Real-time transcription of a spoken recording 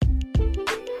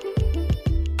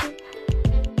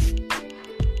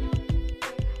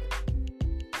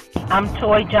I'm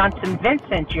Toy Johnson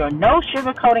Vincent, your no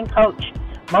sugarcoating coach,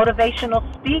 motivational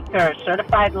speaker,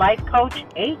 certified life coach,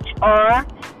 HR,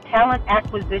 talent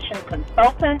acquisition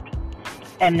consultant,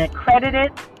 and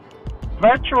accredited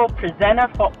virtual presenter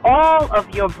for all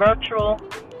of your virtual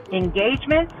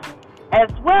engagements, as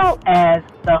well as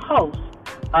the host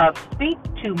of Speak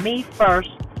to Me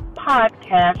First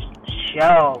podcast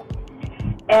show.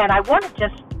 And I want to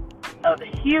just a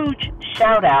huge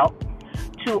shout out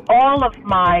to all of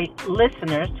my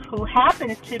listeners who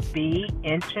happen to be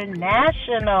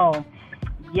international.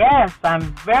 Yes, I'm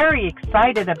very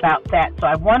excited about that. So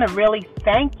I want to really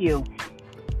thank you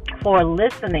for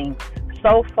listening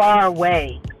so far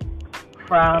away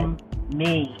from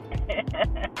me.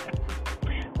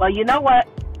 Well, you know what?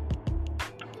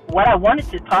 What I wanted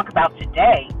to talk about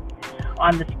today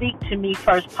on the Speak to Me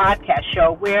First podcast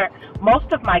show, where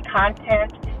most of my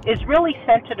content is really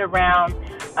centered around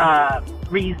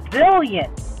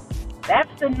resilience.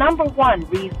 That's the number one,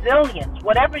 resilience.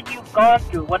 Whatever you've gone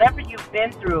through, whatever you've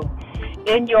been through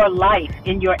in your life,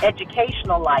 in your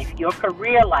educational life, your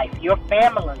career life, your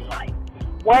family life,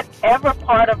 whatever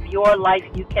part of your life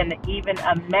you can even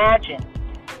imagine,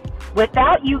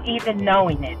 without you even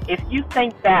knowing it, if you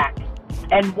think back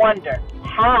and wonder,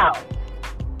 how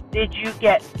did you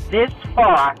get this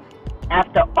far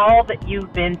after all that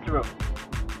you've been through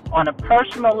on a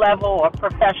personal level or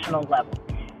professional level?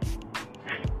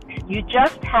 You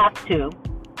just have to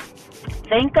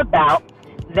think about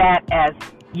that as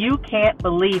you can't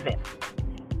believe it.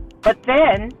 But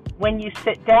then when you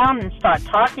sit down and start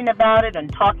talking about it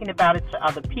and talking about it to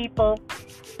other people,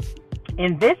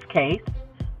 in this case,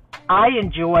 I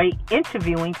enjoy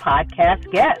interviewing podcast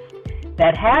guests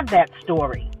that have that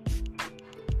story.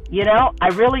 You know, I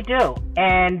really do.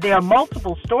 And there are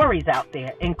multiple stories out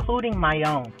there, including my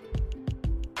own.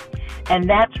 And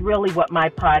that's really what my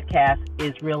podcast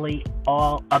is really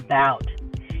all about.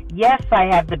 Yes,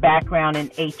 I have the background in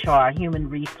HR, human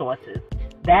resources.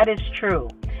 That is true.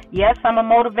 Yes, I'm a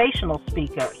motivational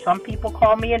speaker. Some people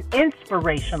call me an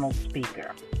inspirational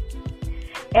speaker.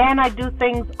 And I do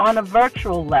things on a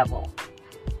virtual level.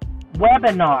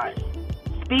 Webinars,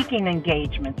 speaking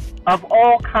engagements of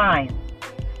all kinds,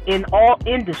 in all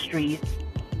industries,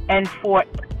 and for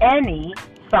any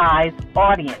size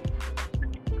audience.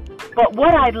 But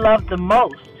what I love the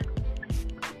most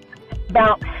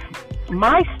about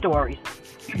my stories,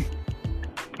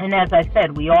 and as I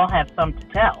said, we all have some to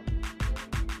tell,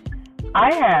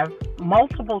 I have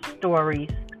multiple stories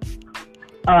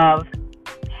of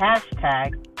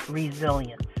hashtag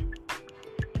resilience.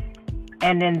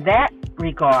 And in that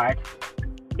regard,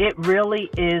 it really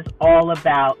is all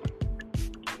about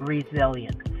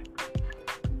resilience.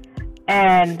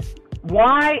 And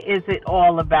why is it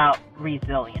all about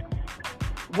resilience?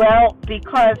 Well,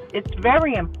 because it's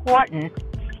very important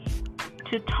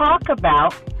to talk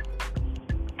about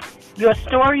your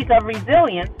stories of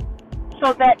resilience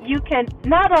so that you can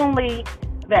not only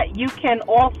that you can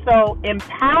also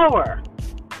empower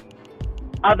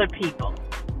other people.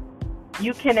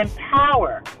 You can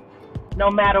empower no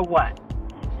matter what.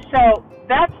 So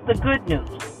that's the good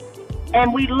news.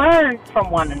 And we learn from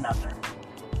one another,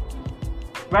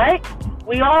 right?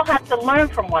 We all have to learn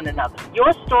from one another.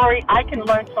 Your story, I can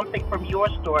learn something from your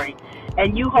story,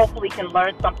 and you hopefully can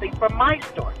learn something from my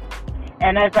story.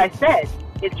 And as I said,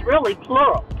 it's really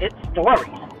plural. It's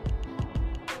stories.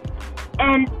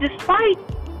 And despite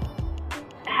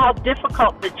how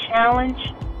difficult the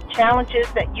challenges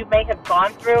that you may have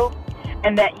gone through,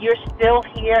 and that you're still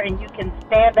here and you can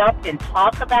stand up and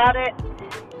talk about it,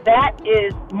 that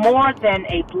is more than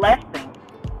a blessing.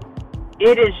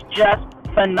 It is just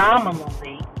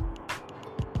phenomenally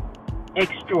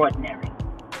extraordinary.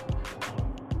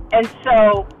 And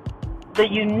so the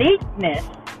uniqueness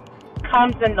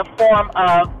comes in the form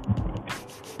of,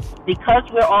 because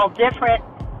we're all different,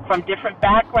 from different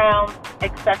backgrounds,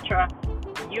 etc.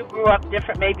 You grew up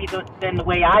different maybe than the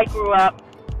way I grew up,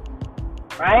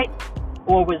 right?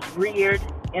 Or was reared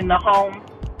in the home,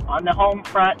 on the home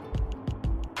front.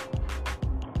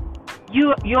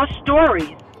 Your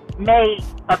stories may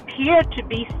appear to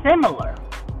be similar,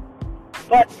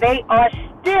 but they are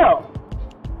still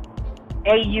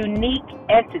a unique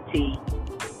entity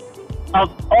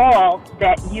of all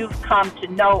that you've come to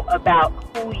know about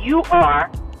who you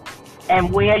are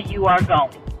and where you are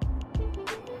going.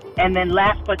 And then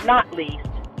last but not least,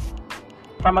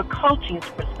 from a coaching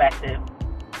perspective,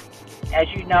 as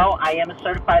you know, I am a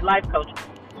certified life coach.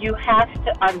 You have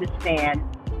to understand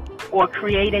or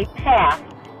create a path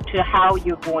to how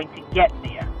you're going to get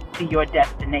there, to your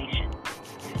destination.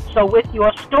 So with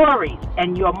your stories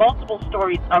and your multiple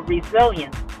stories of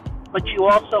resilience, but you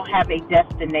also have a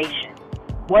destination.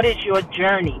 What is your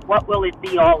journey? What will it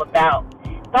be all about?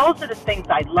 Those are the things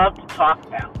I love to talk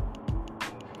about.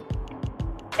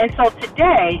 And so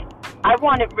today, I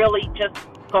want to really just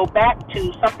go back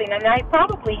to something, and I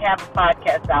probably have a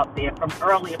podcast out there from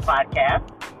earlier podcasts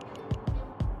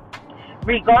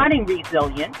regarding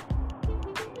resilience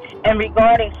and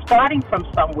regarding starting from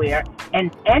somewhere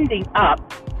and ending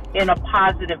up in a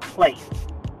positive place.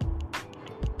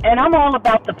 And I'm all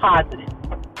about the positive.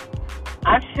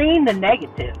 I've seen the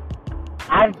negative.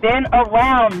 I've been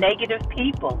around negative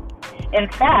people. In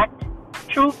fact,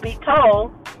 truth be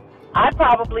told, I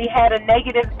probably had a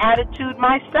negative attitude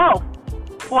myself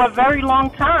for a very long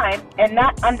time and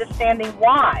not understanding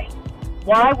why.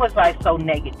 Why was I so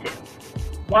negative?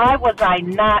 Why was I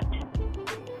not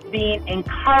being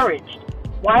encouraged?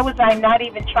 Why was I not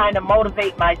even trying to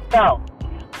motivate myself?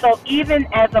 So even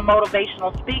as a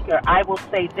motivational speaker, I will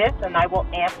say this and I will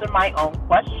answer my own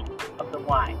question of the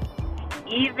why.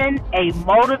 Even a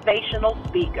motivational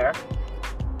speaker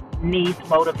needs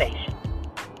motivation.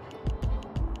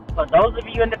 For those of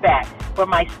you in the back, for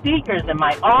my speakers and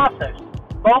my authors,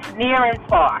 both near and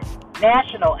far,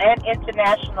 national and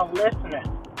international listeners,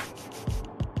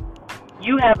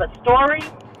 you have a story.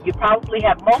 You probably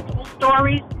have multiple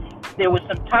stories. There were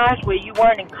some times where you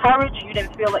weren't encouraged. You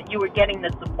didn't feel that you were getting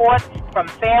the support from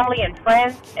family and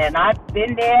friends, and I've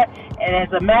been there. And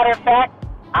as a matter of fact,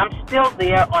 I'm still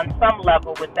there on some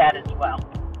level with that as well.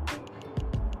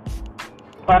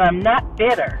 But I'm not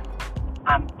bitter.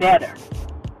 I'm better.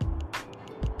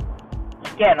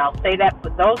 Again, I'll say that for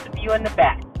those of you in the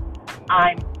back.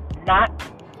 I'm not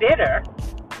bitter,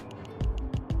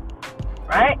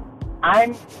 right?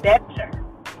 I'm better,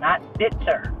 not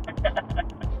bitter.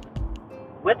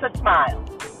 With a smile.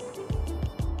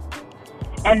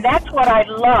 And that's what I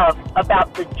love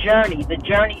about the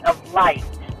journey of life,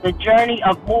 the journey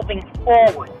of moving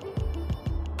forward,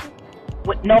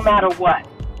 with no matter what.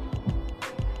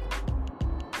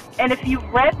 And if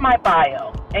you've read my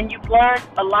bio and you've learned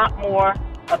a lot more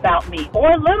about me,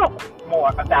 or a little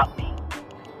more about me,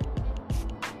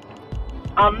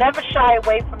 I'll never shy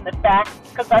away from the fact,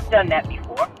 because I've done that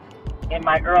before in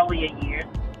my earlier years.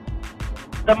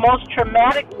 The most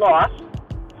traumatic loss,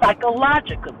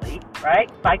 psychologically, right?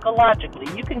 Psychologically,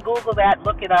 you can Google that,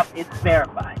 look it up, it's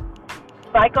verified.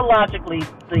 Psychologically,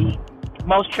 the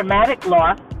most traumatic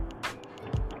loss,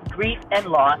 grief and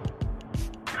loss,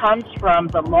 comes from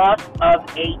the loss of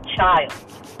a child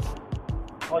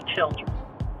or children.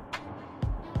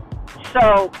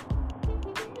 So,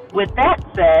 with that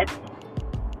said,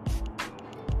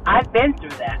 I've been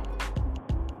through that.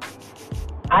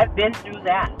 I've been through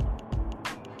that.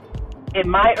 In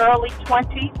my early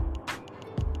 20s,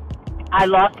 I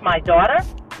lost my daughter,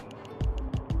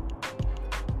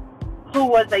 who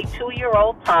was a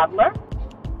 2-year-old toddler,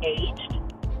 aged,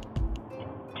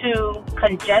 to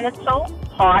congenital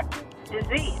heart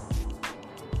disease.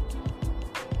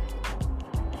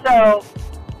 So,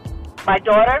 my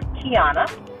daughter, Kiana,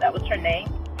 that was her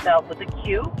name, spelled with a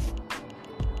Q,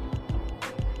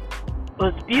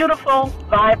 was beautiful,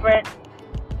 vibrant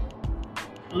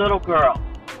little girl.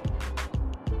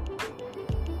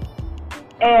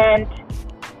 And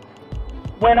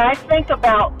when I think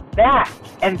about that,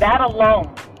 and that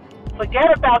alone,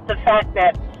 forget about the fact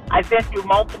that I've been through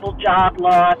multiple job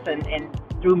loss and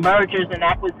through mergers and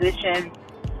acquisitions.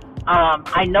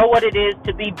 I know what it is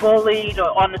to be bullied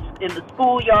or in the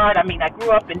schoolyard. I mean, I grew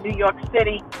up in New York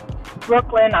City,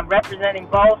 Brooklyn. I'm representing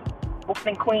both,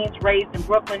 Brooklyn, Queens, raised in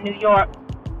Brooklyn, New York.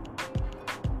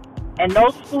 And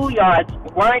those schoolyards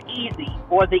weren't easy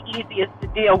or the easiest to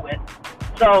deal with.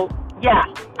 So, yeah,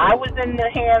 I was in the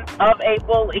hands of a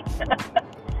bully.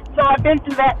 So I've been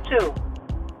through that too.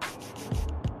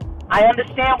 I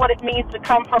understand what it means to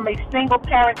come from a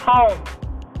single-parent home.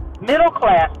 Middle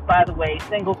class, by the way,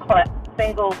 single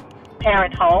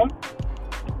parent home,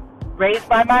 raised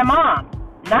by my mom,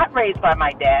 not raised by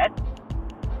my dad.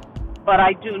 But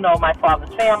I do know my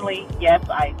father's family. Yes,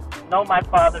 I know my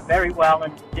father very well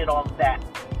and did all of that.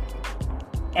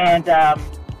 And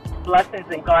blessings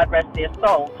and God rest their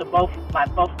soul to both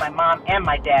my mom and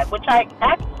my dad, which I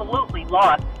absolutely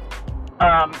lost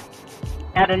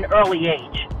at an early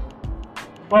age,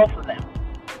 both of them.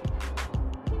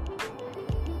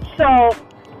 So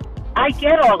I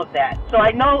get all of that. So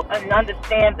I know and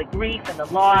understand the grief and the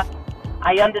loss.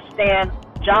 I understand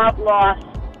job loss,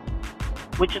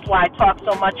 which is why I talk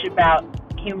so much about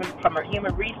from a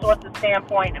human resources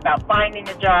standpoint, about finding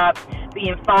a job,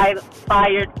 being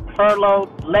fired,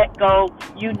 furloughed, let go,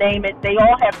 you name it. They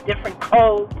all have different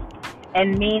codes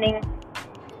and meanings,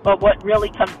 but what really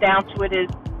comes down to it is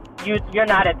you're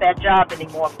not at that job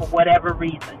anymore for whatever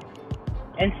reason.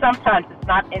 And sometimes it's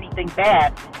not anything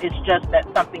bad. It's just that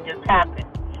something just happened.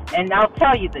 And I'll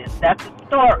tell you this. That's a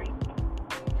story.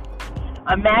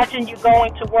 Imagine you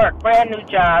going to work, brand new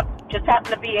job, just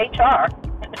happen to be HR,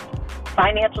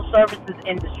 financial services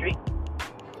industry,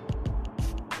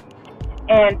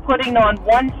 and putting on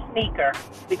one sneaker,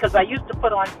 because I used to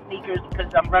put on sneakers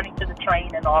because I'm running to the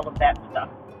train and all of that stuff.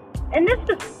 And this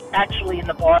is actually in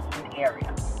the Boston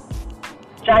area.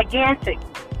 Gigantic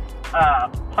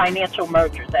financial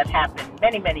mergers that happened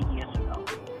many, many years ago.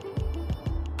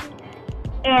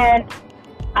 And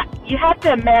you have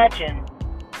to imagine,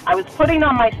 I was putting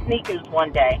on my sneakers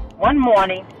one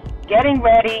morning, getting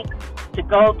ready to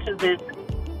go to this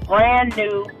brand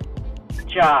new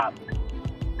job.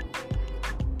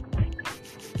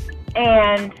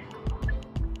 And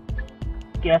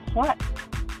guess what?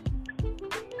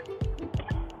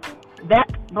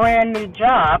 That brand new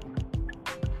job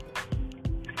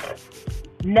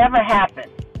never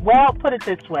happened. Well, put it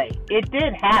this way, it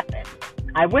did happen.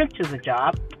 I went to the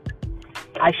job.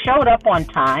 I showed up on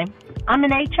time. I'm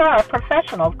an HR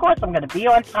professional. Of course, I'm going to be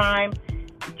on time,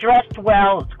 dressed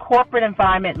well. It's corporate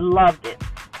environment, loved it.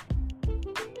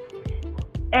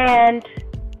 And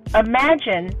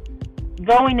imagine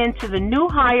going into the new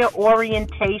hire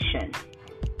orientation.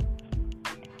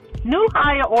 New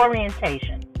hire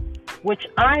orientation, which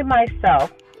I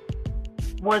myself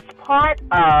was part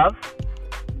of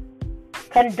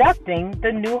conducting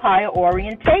the new hire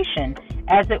orientation,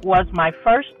 as it was my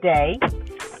first day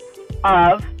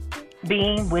of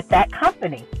being with that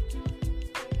company.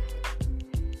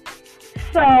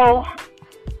 So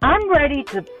I'm ready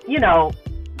to,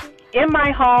 in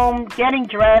my home, getting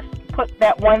dressed, put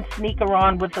that one sneaker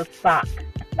on with a sock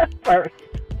first.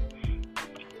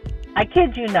 I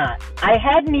kid you not. I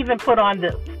hadn't even put on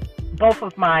both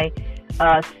of my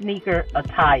sneaker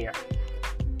attire.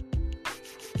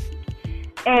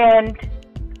 And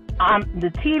the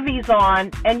TV's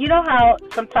on, and you know how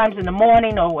sometimes in the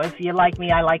morning, or if you're like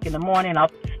me, I like in the morning,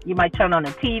 you might turn on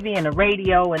the TV and the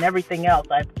radio and everything else.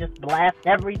 I just blast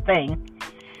everything.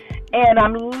 And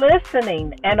I'm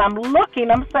listening, and I'm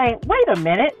looking, I'm saying, wait a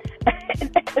minute.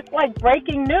 It's like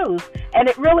breaking news. And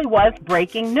it really was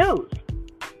breaking news.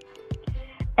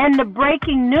 And the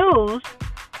breaking news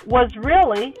was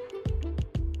really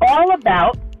all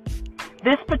about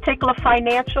this particular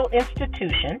financial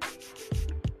institution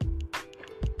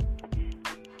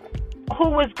who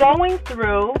was going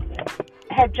through,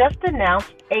 had just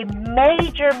announced a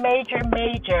major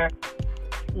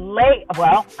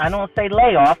I don't say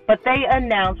layoff, but they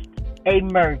announced a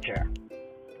merger.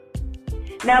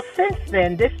 Now, since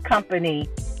then, this company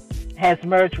has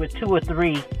merged with 2 or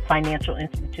 3 financial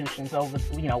institutions over,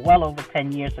 well over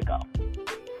 10 years ago.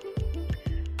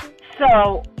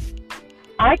 So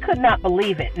I could not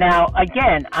believe it. Now,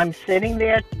 again, I'm sitting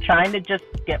there trying to just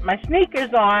get my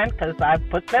sneakers on because I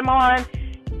put them on,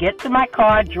 get to my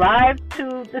car, drive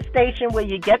to the station where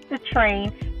you get the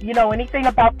train, anything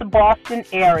about the Boston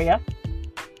area,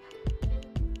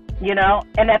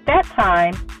 and at that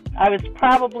time, I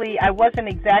wasn't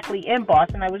exactly in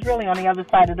Boston. I was really on the other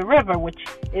side of the river, which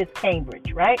is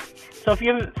Cambridge, right? So if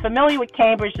you're familiar with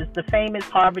Cambridge, it's the famous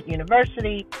Harvard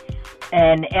University,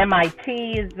 and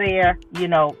MIT is there,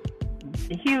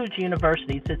 huge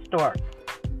universities, historic.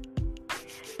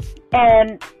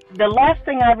 And the last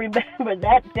thing I remember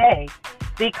that day,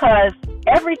 because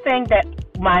everything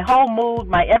my whole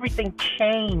mood, everything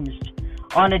changed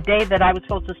on a day that I was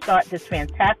supposed to start this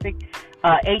fantastic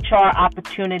HR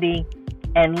opportunity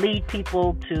and lead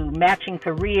people to matching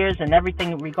careers and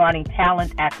everything regarding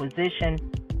talent acquisition.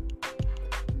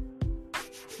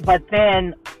 But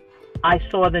then I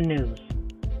saw the news,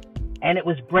 and it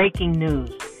was breaking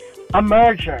news. A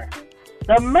merger.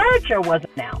 The merger was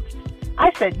announced.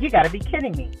 I said, you got to be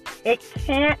kidding me. It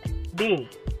can't be.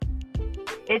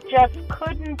 It just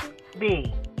couldn't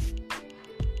be.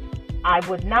 I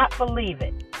would not believe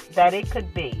it, that it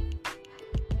could be.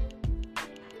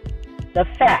 The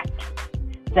fact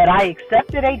that I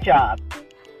accepted a job,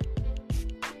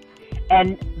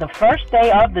 and the first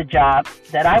day of the job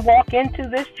that I walk into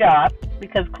this job,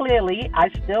 because clearly I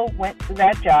still went to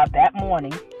that job that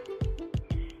morning,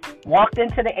 walked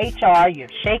into the HR, you're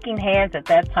shaking hands at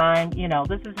that time.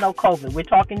 This is no COVID. We're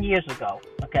talking years ago,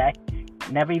 okay?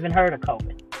 Never even heard of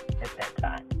COVID at that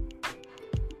time.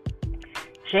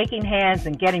 Shaking hands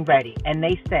and getting ready. And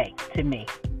they say to me,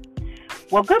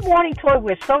 well, good morning, Toy.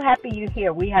 We're so happy you're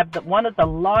here. We have one of the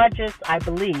largest, I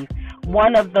believe,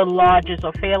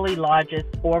 or fairly largest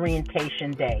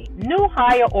orientation day. New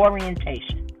hire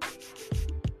orientation.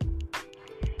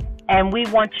 And we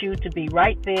want you to be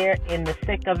right there in the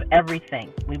thick of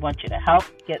everything. We want you to help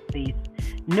get these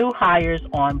new hires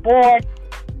on board.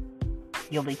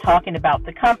 You'll be talking about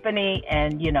the company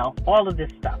and, all of this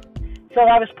stuff. So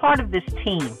I was part of this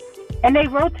team. And they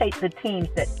rotate the teams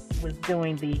that was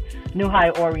doing the new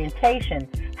hire orientation.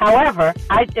 However,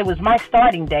 it was my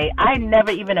starting day. I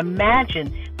never even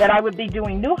imagined that I would be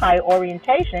doing new hire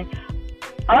orientation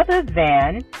other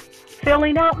than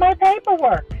filling out my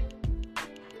paperwork.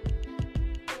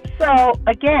 So,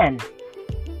 again,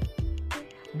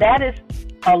 that is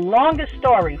a longer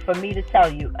story for me to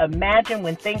tell you. Imagine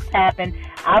when things happen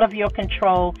out of your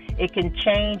control, it can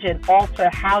change and alter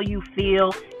how you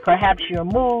feel. Perhaps you're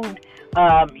moved,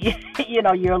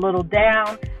 you're a little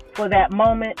down for that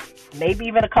moment, maybe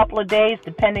even a couple of days,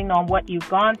 depending on what you've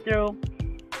gone through.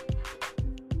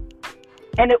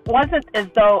 And it wasn't as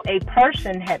though a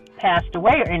person had passed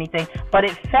away or anything, but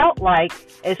it felt like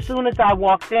as soon as I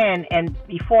walked in and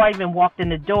before I even walked in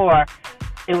the door,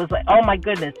 it was like, oh my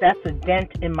goodness, that's a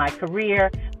dent in my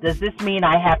career. Does this mean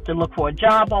I have to look for a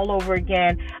job all over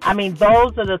again? I mean,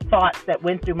 those are the thoughts that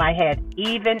went through my head,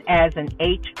 even as an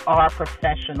HR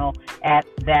professional at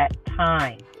that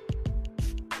time.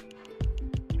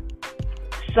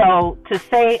 So to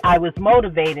say I was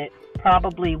motivated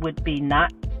probably would be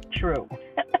not true.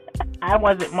 I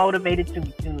wasn't motivated to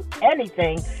do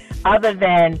anything other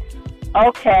than,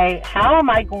 okay, how am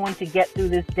I going to get through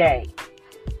this day?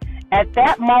 At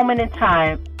that moment in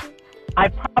time, I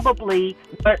probably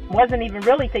wasn't even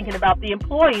really thinking about the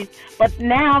employees, but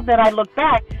now that I look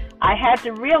back, I had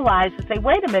to realize to say,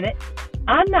 wait a minute,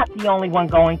 I'm not the only one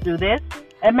going through this.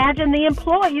 Imagine the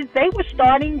employees, they were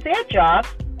starting their jobs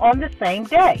on the same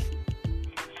day.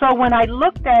 So when I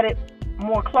looked at it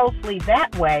more closely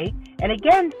that way, and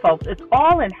again, folks, it's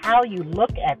all in how you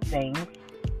look at things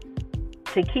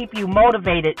to keep you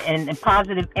motivated and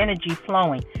positive energy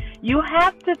flowing. You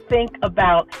have to think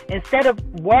about, instead of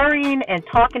worrying and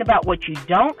talking about what you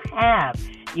don't have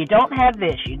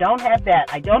this, you don't have that,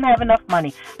 I don't have enough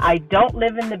money, I don't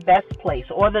live in the best place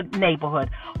or the neighborhood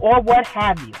or what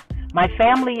have you. My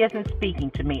family isn't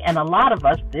speaking to me. And a lot of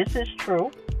us, this is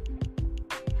true.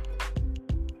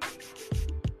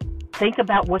 Think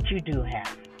about what you do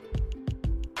have.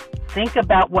 Think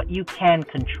about what you can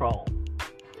control.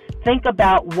 Think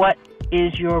about what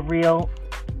is your real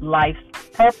life's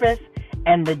purpose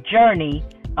and the journey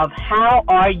of how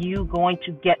are you going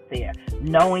to get there.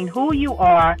 Knowing who you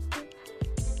are,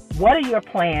 what are your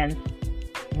plans,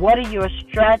 what are your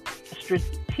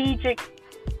strategic,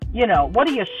 what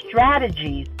are your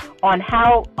strategies on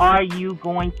how are you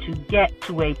going to get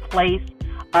to a place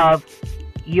of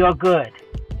you're good.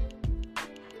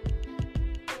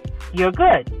 You're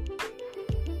good.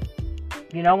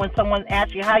 When someone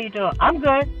asks you how you doing, I'm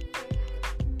good.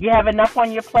 You have enough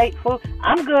on your plate, food,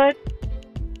 I'm good.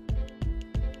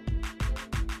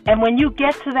 And when you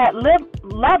get to that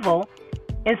level,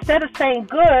 instead of saying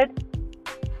good,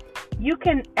 you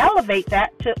can elevate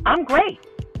that to I'm great.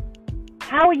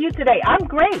 How are you today? I'm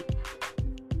great.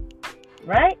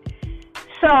 Right?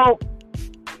 So,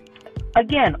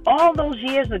 again, all those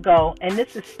years ago, and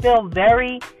this is still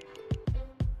very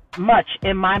much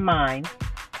in my mind.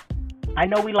 I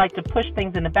know we like to push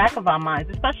things in the back of our minds,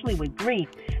 especially with grief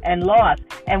and loss.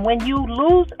 And when you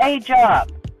lose a job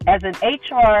as an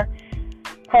HR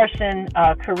person,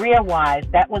 career-wise,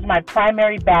 that was my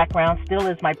primary background, still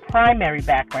is my primary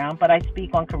background, but I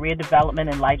speak on career development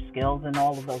and life skills and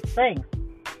all of those things.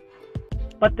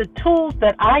 But the tools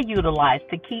that I utilize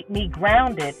to keep me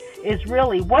grounded is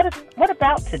really, what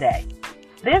about today?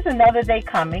 There's another day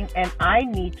coming, and I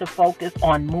need to focus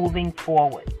on moving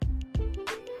forward.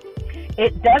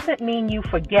 It doesn't mean you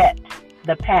forget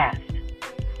the past.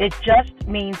 It just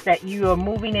means that you are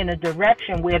moving in a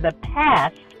direction where the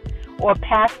past or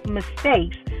past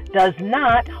mistakes does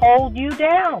not hold you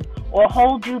down or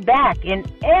hold you back in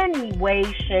any way,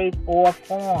 shape, or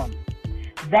form.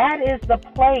 That is the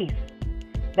place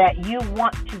that you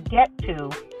want to get to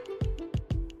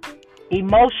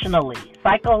emotionally,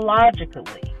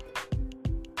 psychologically,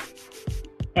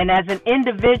 and as an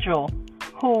individual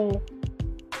who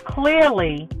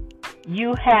clearly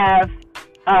you have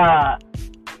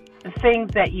things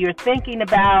that you're thinking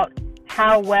about,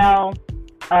 how well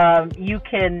you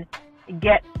can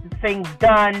get things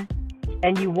done,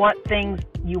 and you want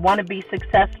to be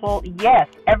successful. Yes,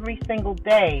 every single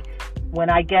day when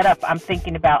I get up, I'm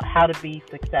thinking about how to be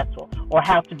successful or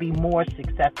how to be more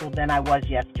successful than I was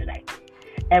yesterday.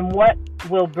 And what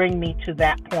will bring me to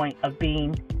that point of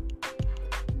being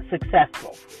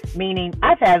successful? Meaning,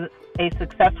 I've had a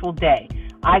successful day.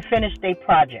 I finished a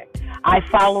project. I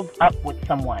followed up with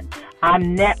someone.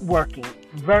 I'm networking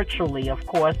virtually, of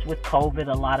course, with COVID,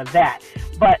 a lot of that.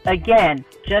 But again,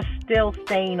 just still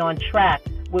staying on track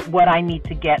with what I need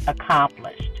to get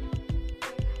accomplished.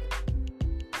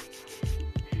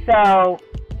 So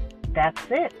that's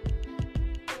it.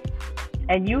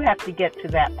 And you have to get to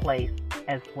that place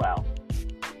as well.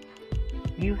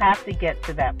 You have to get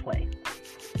to that place.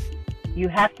 You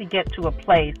have to get to a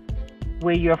place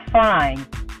where you're fine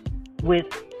with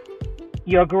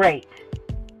your great,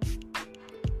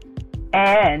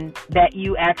 and that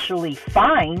you actually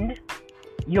find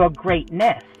your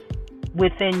greatness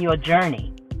within your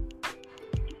journey.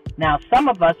 Now, some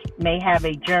of us may have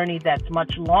a journey that's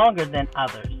much longer than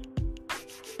others,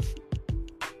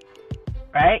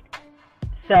 right?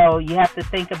 So you have to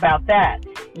think about that.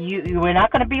 We're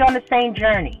not going to be on the same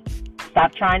journey.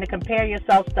 Stop trying to compare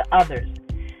yourselves to others.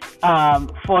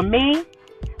 For me,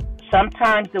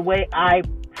 sometimes the way I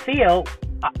feel,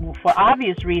 for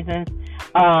obvious reasons,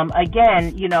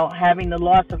 again, having the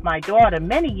loss of my daughter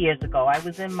many years ago, I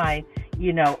was in my,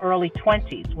 early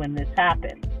 20s when this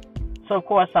happened. So, of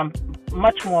course, I'm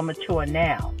much more mature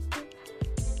now.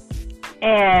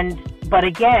 But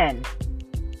again,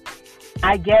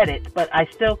 I get it, but I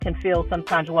still can feel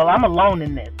sometimes, well, I'm alone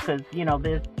in this because,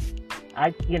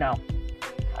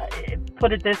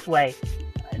 put it this way,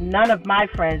 none of my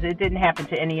friends, it didn't happen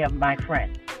to any of my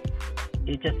friends.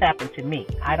 It just happened to me.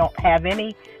 I don't have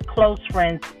any close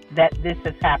friends that this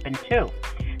has happened to.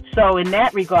 So in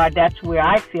that regard, that's where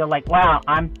I feel like, wow,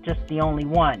 I'm just the only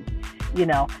one,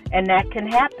 and that can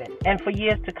happen. And for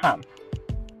years to come,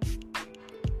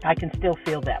 I can still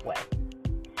feel that way.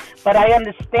 But I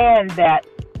understand that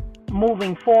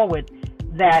moving forward,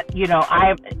 that,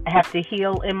 I have to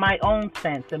heal in my own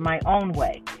sense, in my own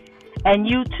way. And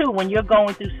you too, when you're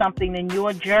going through something in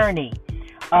your journey,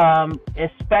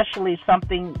 especially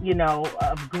something,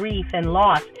 of grief and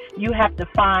loss, you have to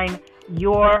find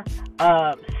your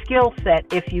skill set,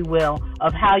 if you will,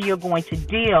 of how you're going to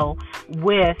deal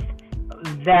with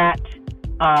that,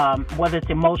 whether it's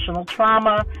emotional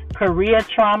trauma, career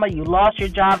trauma, you lost your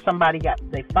job,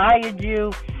 they fired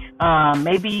you.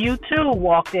 Maybe you too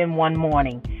walked in one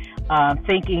morning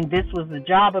thinking this was the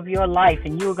job of your life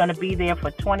and you were going to be there for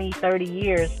 20, 30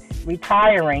 years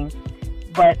retiring.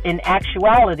 But in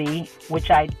actuality,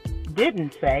 which I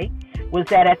didn't say, was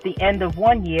that at the end of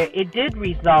 1 year, it did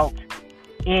result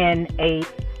in a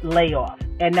layoff.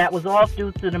 And that was all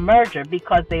due to the merger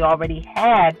because they already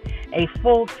had a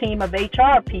full team of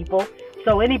HR people.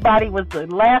 So anybody was the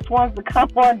last ones to come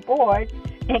on board,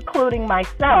 including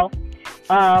myself.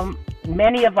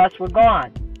 Many of us were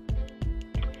gone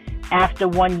after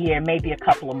 1 year, maybe a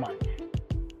couple of months.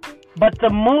 But the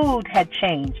mood had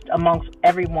changed amongst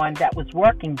everyone that was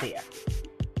working there.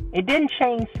 It didn't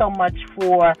change so much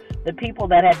for the people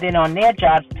that had been on their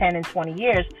jobs 10 and 20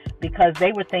 years because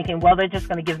they were thinking, well, they're just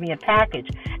going to give me a package.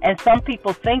 And some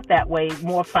people think that way,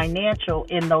 more financial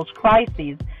in those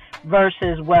crises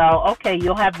versus, well, okay,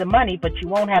 you'll have the money, but you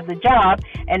won't have the job.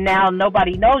 And now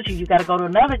nobody knows you. You got to go to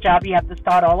another job. You have to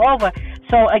start all over.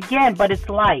 So again, but it's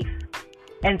life.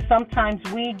 And sometimes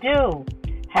we do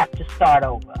have to start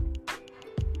over.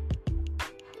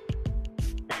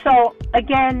 So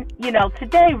again,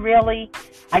 today really,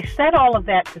 I said all of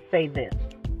that to say this.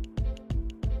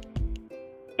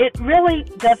 It really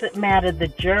doesn't matter the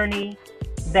journey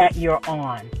that you're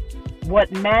on.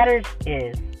 What matters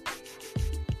is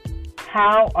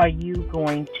how are you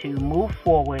going to move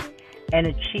forward and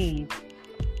achieve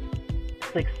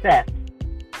success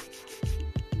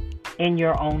in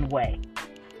your own way.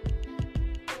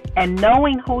 And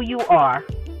knowing who you are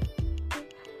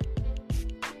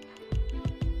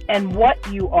and what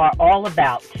you are all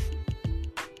about,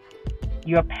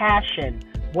 your passion,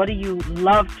 what do you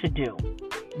love to do?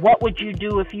 What would you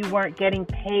do if you weren't getting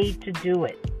paid to do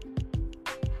it?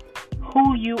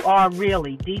 Who you are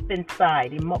really deep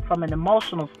inside, from an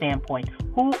emotional standpoint.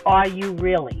 Who are you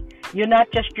really? You're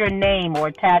not just your name or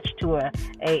attached to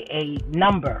a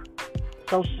number,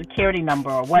 social security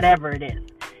number or whatever it is.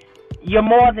 You're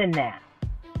more than that.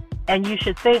 And you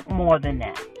should think more than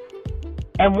that.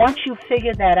 And once you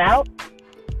figure that out,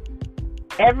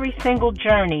 every single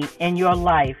journey in your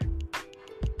life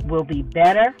will be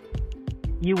better.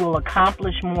 You will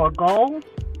accomplish more goals.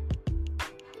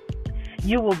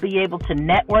 You will be able to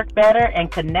network better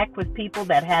and connect with people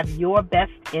that have your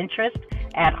best interest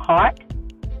at heart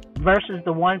versus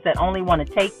the ones that only want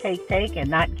to take and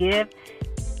not give.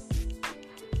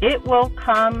 It will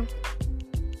come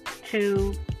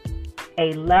to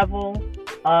a level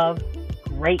of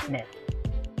greatness.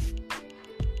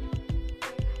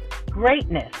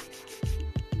 Greatness.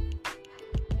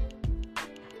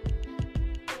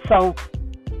 So,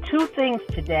 2 things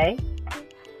today.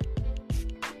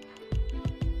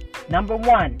 Number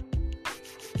 1,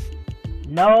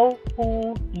 know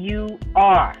who you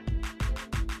are.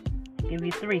 I'll give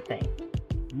you 3 things.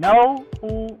 Know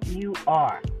who you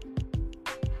are.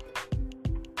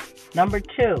 Number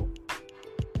 2,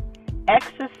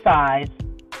 exercise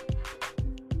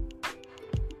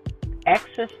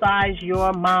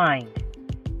your mind.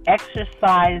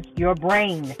 Exercise your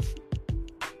brain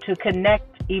to connect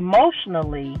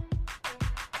emotionally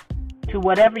to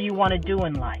whatever you want to do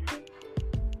in life.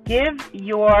 Give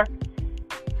your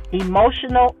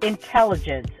emotional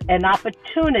intelligence an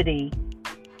opportunity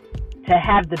to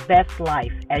have the best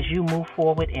life as you move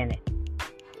forward in it.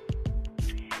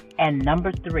 And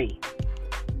number 3,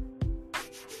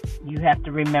 you have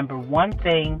to remember one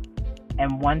thing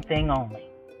and one thing only.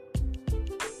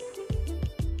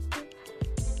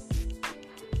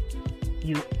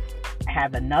 You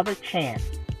have another chance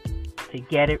to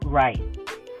get it right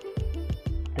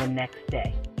the next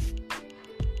day.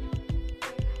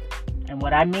 And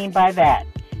what I mean by that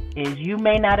is you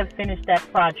may not have finished that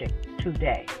project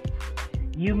today.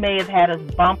 You may have had a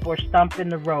bump or stump in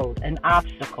the road, an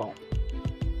obstacle.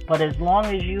 But as long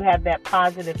as you have that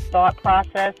positive thought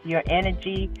process, your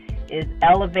energy is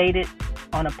elevated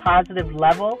on a positive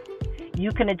level,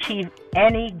 you can achieve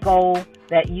any goal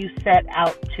that you set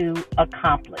out to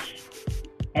accomplish,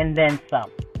 and then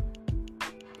some.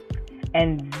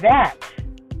 And that,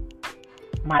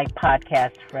 my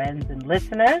podcast friends and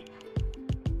listeners,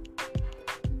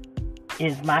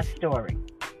 is my story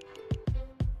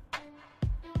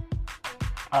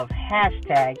of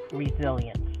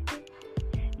 #resilience.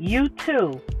 You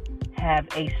too have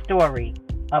a story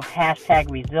of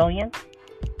 #resilience.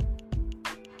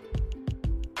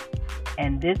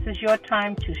 And this is your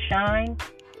time to shine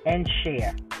and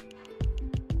share.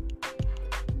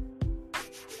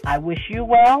 I wish you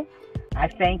well. I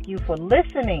thank you for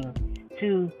listening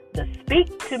to the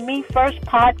Speak to Me First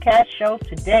podcast show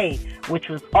today, which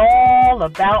was all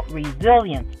about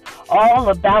resilience, all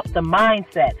about the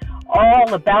mindset,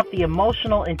 all about the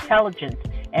emotional intelligence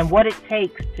and what it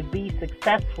takes to be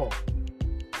successful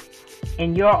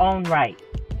in your own right.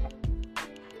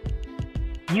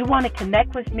 You want to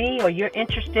connect with me, or you're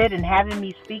interested in having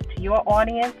me speak to your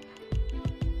audience?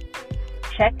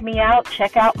 Check me out.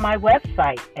 Check out my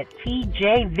website at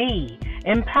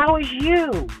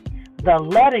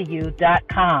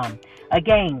tjvempowersyou.com.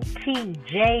 Again,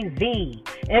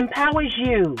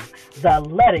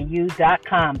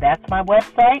 tjvempowersyou.com. That's my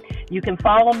website. You can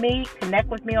follow me, connect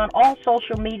with me on all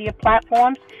social media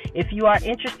platforms. If you are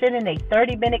interested in a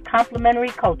 30-minute complimentary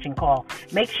coaching call,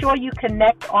 make sure you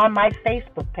connect on my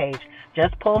Facebook page.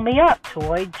 Just pull me up,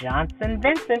 Toy Johnson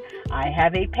Vincent. I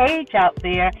have a page out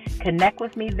there. Connect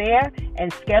with me there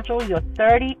and schedule your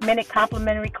 30-minute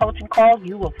complimentary coaching call.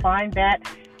 You will find that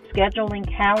scheduling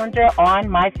calendar on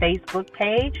my Facebook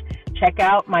page. Check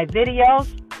out my videos,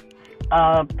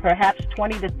 perhaps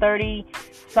 20 to 30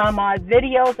 some odd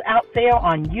videos out there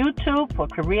on YouTube for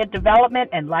career development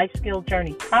and life skill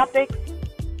journey topics.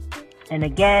 And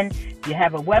again, you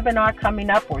have a webinar coming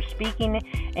up or speaking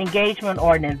engagement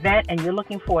or an event, and you're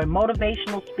looking for a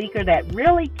motivational speaker that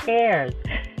really cares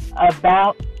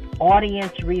about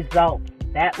audience results.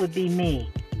 That would be me.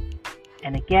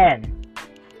 And again,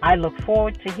 I look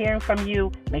forward to hearing from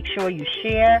you. Make sure you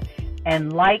share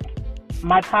and like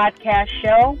my podcast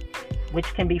show,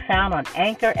 which can be found on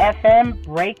Anchor FM,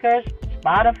 Breakers,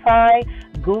 Spotify,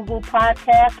 Google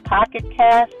Podcasts, Pocket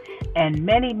Cast, and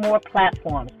many more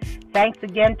platforms. Thanks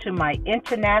again to my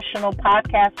international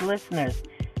podcast listeners.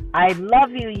 I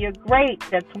love you. You're great.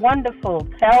 That's wonderful.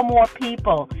 Tell more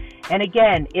people. And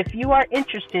again, if you are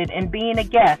interested in being a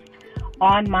guest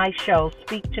on my show,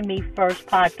 Speak to Me First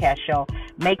podcast show,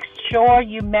 make sure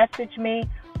you message me,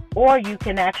 or you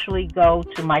can actually go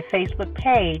to my Facebook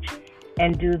page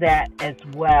and do that as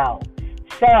well.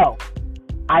 So,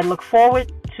 I look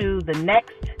forward to the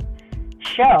next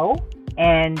show.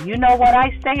 And you know what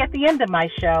I say at the end of my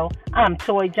show? I'm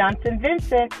Toy Johnson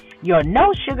Vincent, your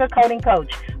no sugarcoating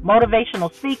coach,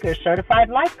 motivational speaker, certified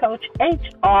life coach,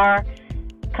 HR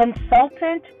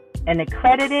consultant, an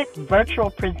accredited virtual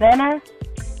presenter,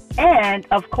 and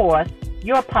of course,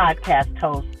 your podcast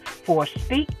host for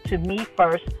Speak to Me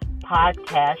First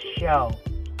podcast show.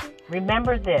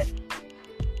 Remember this: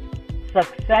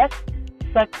 success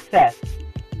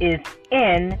is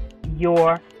in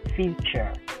your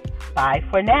future. Bye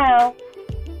for now.